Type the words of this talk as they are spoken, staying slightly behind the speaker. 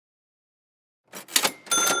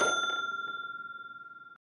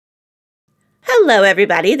Hello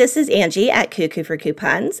everybody, this is Angie at Cuckoo for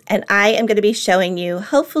Coupons, and I am going to be showing you,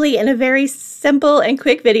 hopefully in a very simple and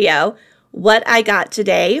quick video, what I got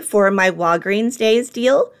today for my Walgreens Days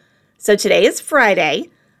deal. So today is Friday.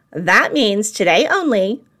 That means today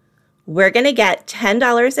only, we're going to get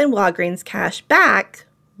 $10 in Walgreens cash back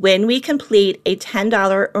when we complete a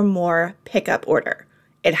 $10 or more pickup order.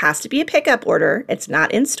 It has to be a pickup order, it's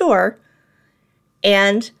not in store,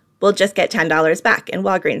 and we'll just get $10 back in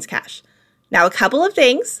Walgreens cash. Now, a couple of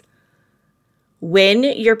things. When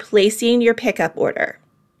you're placing your pickup order,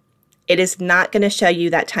 it is not going to show you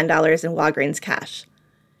that $10 in Walgreens cash.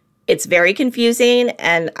 It's very confusing,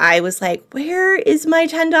 and I was like, where is my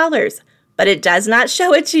 $10? But it does not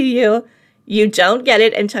show it to you. You don't get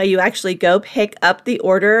it until you actually go pick up the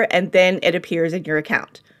order, and then it appears in your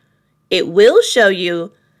account. It will show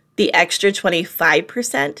you the extra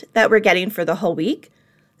 25% that we're getting for the whole week.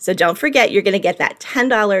 So don't forget, you're going to get that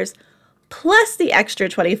 $10 plus the extra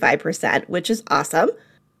 25%, which is awesome.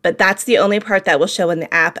 But that's the only part that will show in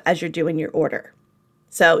the app as you're doing your order.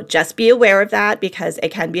 So just be aware of that because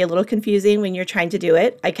it can be a little confusing when you're trying to do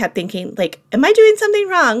it. I kept thinking, like, am I doing something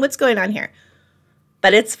wrong? What's going on here?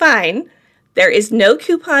 But it's fine. There is no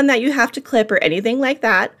coupon that you have to clip or anything like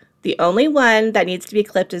that. The only one that needs to be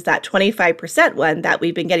clipped is that 25% one that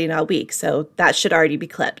we've been getting all week. So that should already be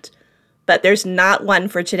clipped. But there's not one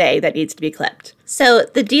for today that needs to be clipped. So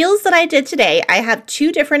the deals that I did today, I have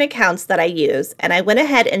two different accounts that I use, and I went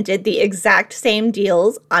ahead and did the exact same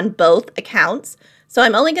deals on both accounts. So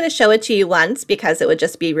I'm only going to show it to you once because it would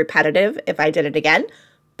just be repetitive if I did it again.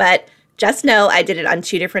 But just know I did it on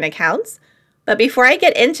two different accounts. But before I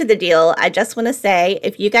get into the deal, I just want to say,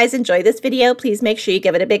 if you guys enjoy this video, please make sure you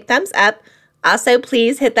give it a big thumbs up. Also,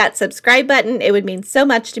 please hit that subscribe button. It would mean so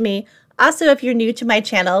much to me. Also, if you're new to my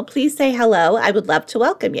channel, please say hello. I would love to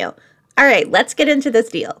welcome you. All right, let's get into this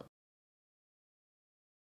deal.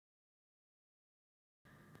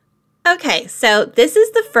 Okay, so this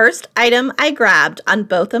is the first item I grabbed on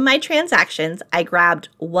both of my transactions. I grabbed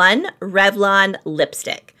one Revlon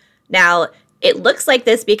lipstick. Now, it looks like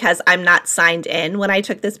this because I'm not signed in when I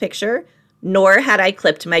took this picture, nor had I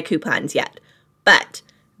clipped my coupons yet. But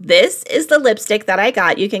this is the lipstick that I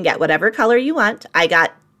got. You can get whatever color you want. I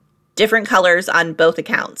got different colors on both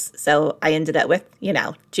accounts. So I ended up with,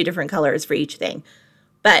 two different colors for each thing.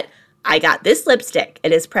 But I got this lipstick.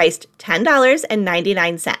 It is priced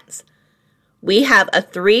 $10.99. We have a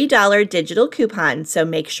 $3 digital coupon, so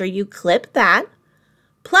make sure you clip that.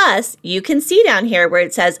 Plus, you can see down here where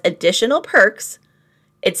it says additional perks.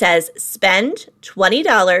 It says spend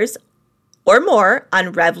 $20 or more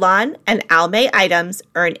on Revlon and Almay items,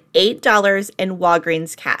 earn $8 in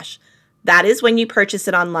Walgreens cash. That is when you purchase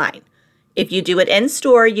it online. If you do it in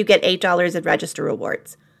store, you get $8 in register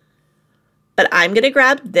rewards. But I'm going to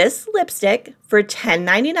grab this lipstick for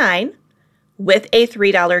 $10.99 with a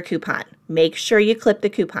 $3 coupon. Make sure you clip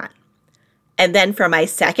the coupon. And then for my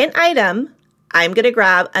second item, I'm going to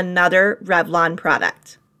grab another Revlon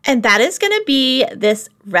product. And that is going to be this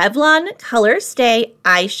Revlon Color Stay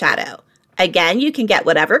eyeshadow. Again, you can get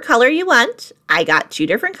whatever color you want. I got two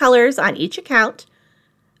different colors on each account.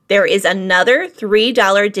 There is another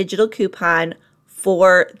 $3 digital coupon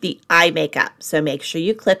for the eye makeup, so make sure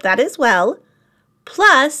you clip that as well.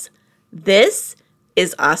 Plus, this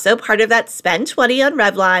is also part of that spend $20 on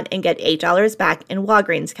Revlon and get $8 back in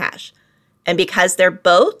Walgreens cash. And because they're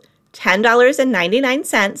both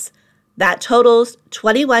 $10.99, that totals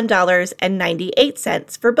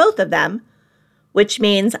 $21.98 for both of them, which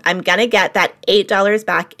means I'm going to get that $8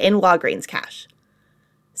 back in Walgreens cash.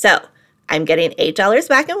 So I'm getting $8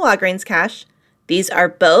 back in Walgreens cash. These are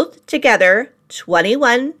both together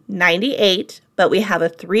 $21.98, but we have a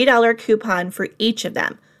 $3 coupon for each of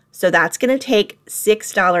them. So that's going to take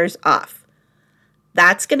 $6 off.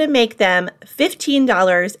 That's going to make them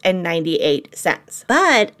 $15.98.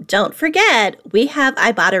 But don't forget, we have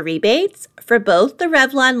Ibotta rebates for both the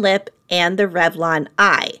Revlon lip and the Revlon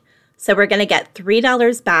eye. So we're going to get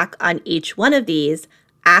 $3 back on each one of these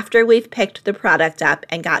after we've picked the product up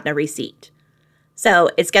and gotten a receipt.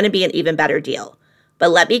 So it's going to be an even better deal.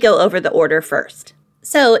 But let me go over the order first.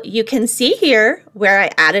 So you can see here where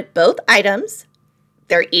I added both items.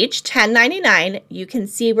 They're each $10.99. You can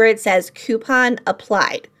see where it says coupon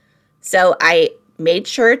applied. So I made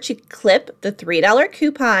sure to clip the $3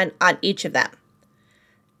 coupon on each of them.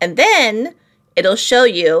 And then it'll show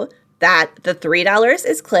you that the $3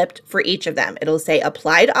 is clipped for each of them. It'll say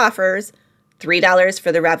applied offers, $3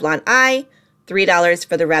 for the Revlon eye, $3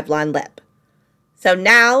 for the Revlon lip. So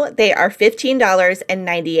now they are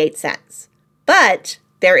 $15.98. But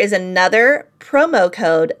there is another promo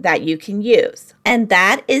code that you can use, and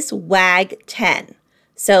that is WAG10.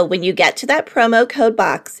 So when you get to that promo code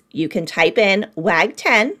box, you can type in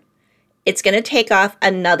WAG10. It's going to take off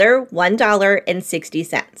another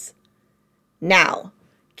 $1.60. Now,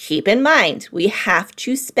 keep in mind, we have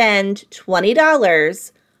to spend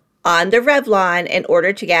 $20 on the Revlon in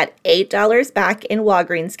order to get $8 back in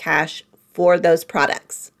Walgreens cash for those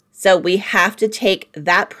products. So we have to take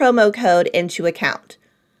that promo code into account.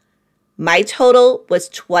 My total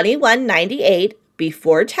was $21.98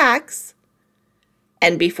 before tax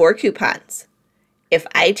and before coupons. If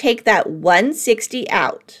I take that $160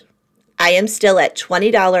 out, I am still at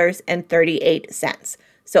 $20.38.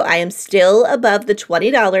 So I am still above the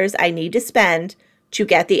 $20 I need to spend to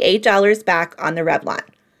get the $8 back on the Revlon.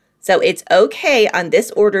 So it's okay on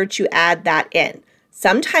this order to add that in.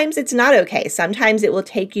 Sometimes it's not okay. Sometimes it will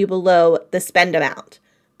take you below the spend amount,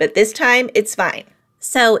 but this time it's fine.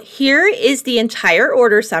 So here is the entire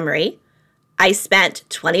order summary. I spent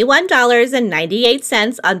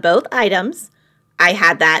 $21.98 on both items. I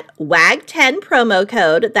had that WAG10 promo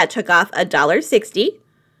code that took off $1.60.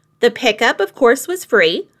 The pickup, of course, was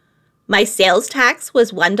free. My sales tax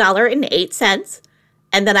was $1.08.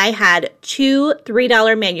 And then I had 2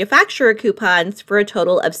 $3 manufacturer coupons for a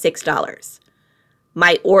total of $6.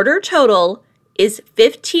 My order total is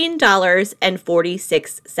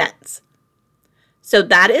 $15.46. So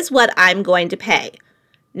that is what I'm going to pay.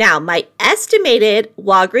 Now, my estimated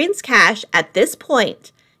Walgreens cash at this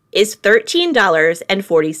point is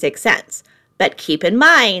 $13.46. But keep in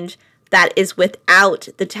mind, that is without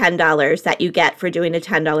the $10 that you get for doing a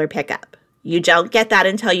 $10 pickup. You don't get that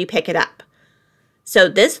until you pick it up. So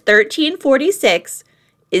this $13.46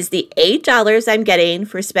 is the $8 I'm getting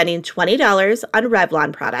for spending $20 on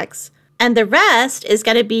Revlon products. And the rest is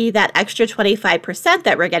going to be that extra 25%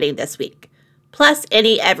 that we're getting this week, plus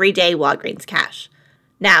any everyday Walgreens cash.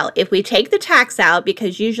 Now, if we take the tax out,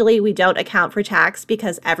 because usually we don't account for tax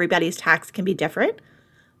because everybody's tax can be different,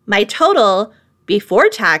 my total before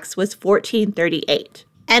tax was $14.38.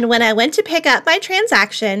 And when I went to pick up my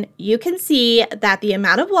transaction, you can see that the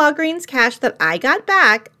amount of Walgreens cash that I got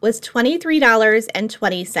back was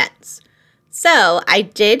 $23.20. So I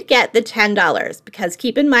did get the $10 because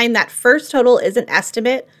keep in mind that first total is an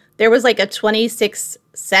estimate. There was like a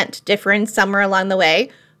 26-cent difference somewhere along the way,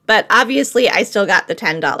 but obviously I still got the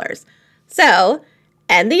 $10. So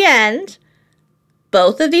in the end,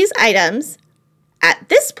 both of these items at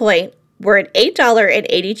this point were an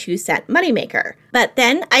 $8.82 moneymaker. But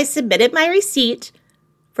then I submitted my receipt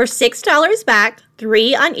for $6 back,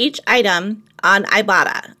 3 on each item on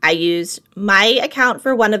Ibotta. I used my account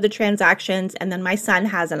for one of the transactions, and then my son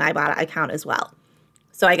has an Ibotta account as well.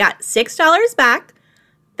 So I got $6 back.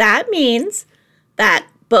 That means that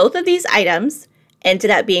both of these items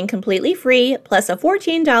ended up being completely free, plus a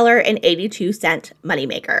 $14.82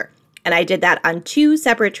 moneymaker. And I did that on 2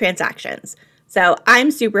 separate transactions. So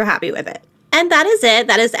I'm super happy with it. And that is it.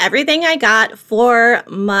 That is everything I got for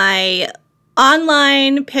my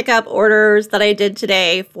online pickup orders that I did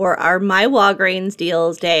today for our My Walgreens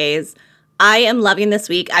Deals days. I am loving this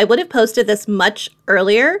week. I would have posted this much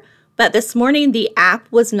earlier, but this morning the app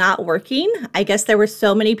was not working. I guess there were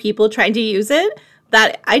so many people trying to use it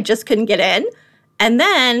that I just couldn't get in. And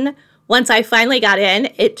then once I finally got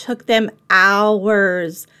in, it took them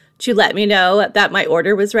hours to let me know that my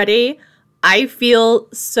order was ready. I feel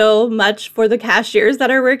so much for the cashiers that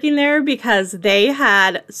are working there because they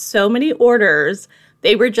had so many orders.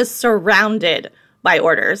 They were just surrounded by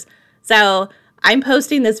orders. So I'm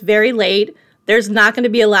posting this very late. There's not going to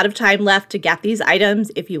be a lot of time left to get these items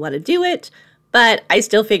if you want to do it, but I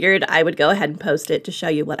still figured I would go ahead and post it to show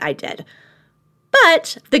you what I did.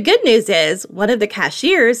 But the good news is one of the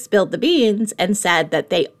cashiers spilled the beans and said that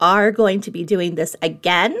they are going to be doing this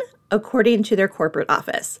again according to their corporate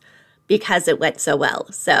office, because it went so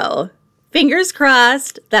well. So fingers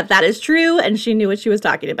crossed that that is true and she knew what she was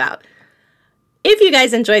talking about. If you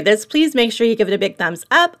guys enjoyed this, please make sure you give it a big thumbs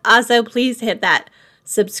up. Also, please hit that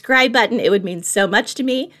subscribe button. It would mean so much to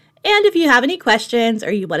me. And if you have any questions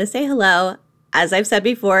or you want to say hello, as I've said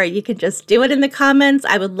before, you can just do it in the comments.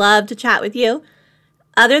 I would love to chat with you.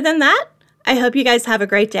 Other than that, I hope you guys have a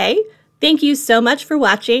great day. Thank you so much for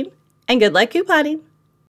watching and good luck couponing.